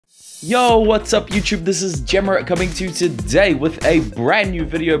Yo, what's up YouTube? This is JamMerit coming to you today with a brand new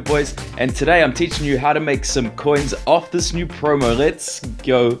video, boys. And today I'm teaching you how to make some coins off this new promo. Let's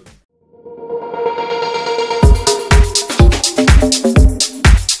go.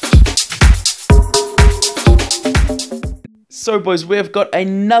 So boys, we have got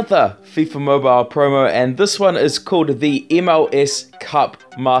another FIFA Mobile promo, and this one is called the MLS Cup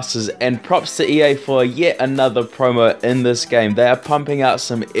Masters, and props to EA for yet another promo in this game. They are pumping out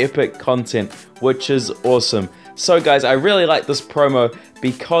some epic content, which is awesome. So guys, I really like this promo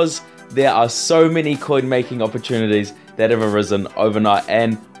because there are so many coin making opportunities that have arisen overnight,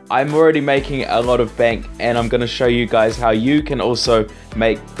 and I'm already making a lot of bank, and I'm going to show you guys how you can also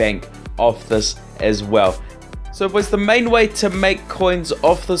make bank off this as well. So boys, the main way to make coins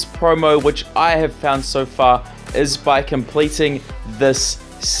off this promo, which I have found so far, is by completing this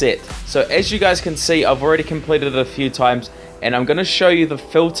set. So as you guys can see, I've already completed it a few times, and I'm going to show you the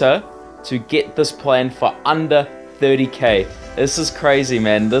filter to get this plan for under 30k. This is crazy,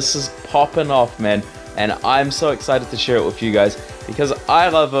 man. This is popping off, man, and I'm so excited to share it with you guys because I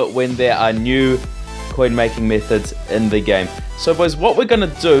love it when there are new coin making methods in the game. So boys, what we're going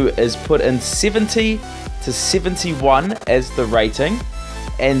to do is put in 70 to 71 as the rating,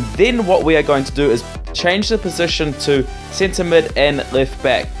 and then what we are going to do is change the position to center mid and left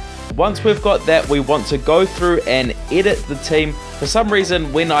back. Once we've got that, we want to go through and edit the team. For some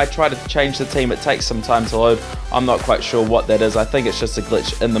reason, when I try to change the team, it takes some time to load. I'm not quite sure what that is. I think it's just a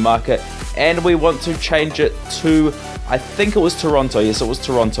glitch in the market, and we want to change it to, I think it was Toronto. Yes, it was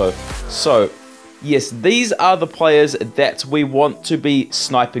Toronto. So yes, these are the players that we want to be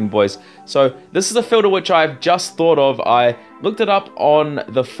sniping, boys. So this is a filter which I've just thought of. I looked it up on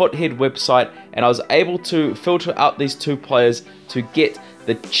the Foothead website, and I was able to filter out these two players to get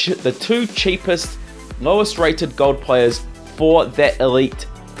the two cheapest, lowest rated gold players for that elite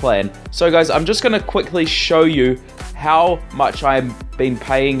plan. So guys, I'm just going to quickly show you how much I've been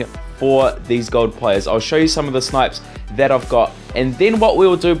paying for these gold players. I'll show you some of the snipes that I've got, and then what we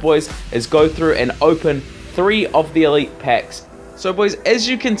will do, boys, is go through and open 3 of the elite packs. So boys, as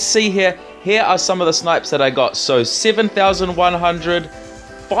you can see here are some of the snipes that I got. So 7,100,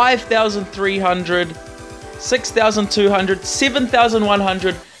 5,300, 6,200,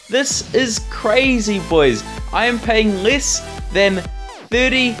 7,100. This is crazy, boys. I am paying less than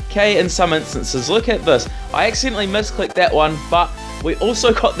 30k in some instances. Look at this. I accidentally misclicked that one, but we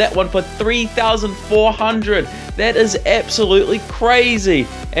also got that one for 3,400. That is absolutely crazy.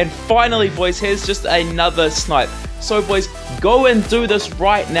 And finally, boys, here's just another snipe. So boys, go and do this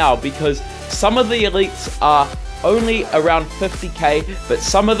right now, because some of the elites are only around 50k, but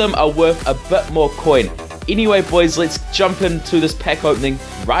some of them are worth a bit more coin. Anyway, boys, let's jump into this pack opening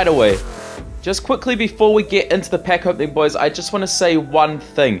right away. Just quickly before we get into the pack opening, boys, I just want to say one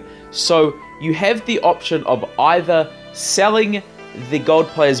thing. So you have the option of either selling the gold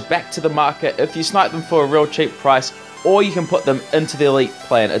players back to the market if you snipe them for a real cheap price, or you can put them into the elite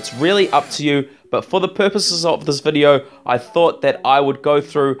plan. It's really up to you, but for the purposes of this video, I thought that I would go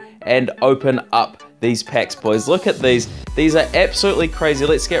through and open up these packs, boys. Look at these. These are absolutely crazy.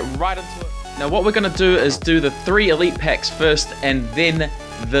 Let's get right into it. Now what we're going to do is do the 3 elite packs first, and then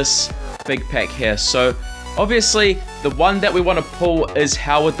this big pack here. So obviously the one that we want to pull is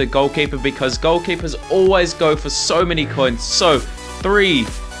Howard the goalkeeper, because goalkeepers always go for so many coins. So 3,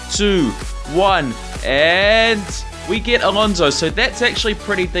 2, 1, and we get Alonso. So that's actually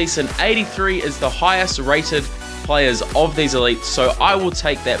pretty decent. 83 is the highest rated players of these elites, so I will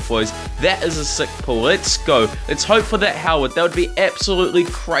take that, boys. That is a sick pull. Let's go. Let's hope for that Howard. That would be absolutely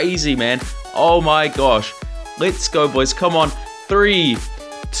crazy, man. Oh my gosh. Let's go, boys. Come on. 3,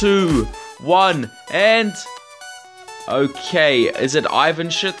 2, 1, and okay, is it Ivan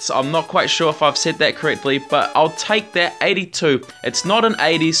Shits? I'm not quite sure if I've said that correctly, but I'll take that. 82. It's not an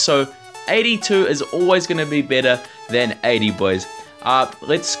 80, so 82 is always going to be better than 80, boys.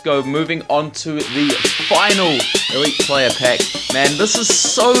 Let's go. Moving on to the final elite player pack. Man, this is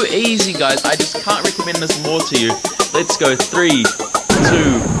so easy, guys. I just can't recommend this more to you. Let's go. 3, 2,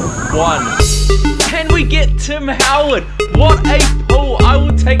 1. And we get Tim Howard. What a pull. I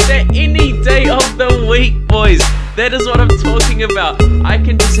will take that any day of the week, boys. That is what I'm talking about. I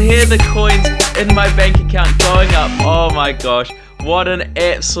can just hear the coins in my bank account going up. Oh my gosh. What an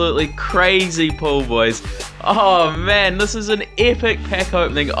absolutely crazy pull, boys. Oh man, this is an epic pack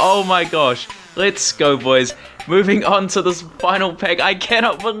opening. Oh my gosh. Let's go, boys. Moving on to this final pack. I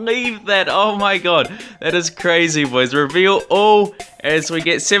cannot believe that. Oh my god. That is crazy, boys. Reveal all as we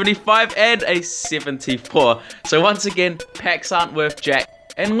get 75 and a 74. So once again, packs aren't worth jack.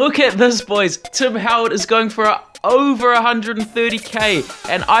 And look at this, boys. Tim Howard is going for over 130k,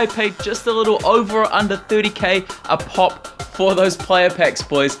 and I paid just a little over or under 30k a pop for those player packs,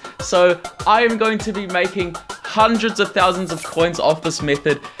 boys. So I am going to be making hundreds of thousands of coins off this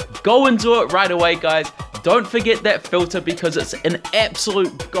method. Go and do it right away, guys. Don't forget that filter because it's an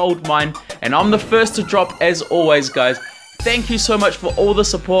absolute gold mine, and I'm the first to drop as always, guys. Thank you so much for all the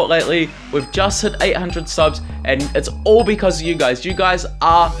support lately. We've just hit 800 subs, and it's all because of you guys. You guys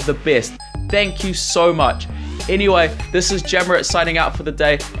are the best. Thank you so much. Anyway, this is JamMerit signing out for the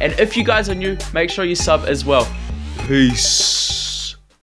day, and if you guys are new, make sure you sub as well. Peace.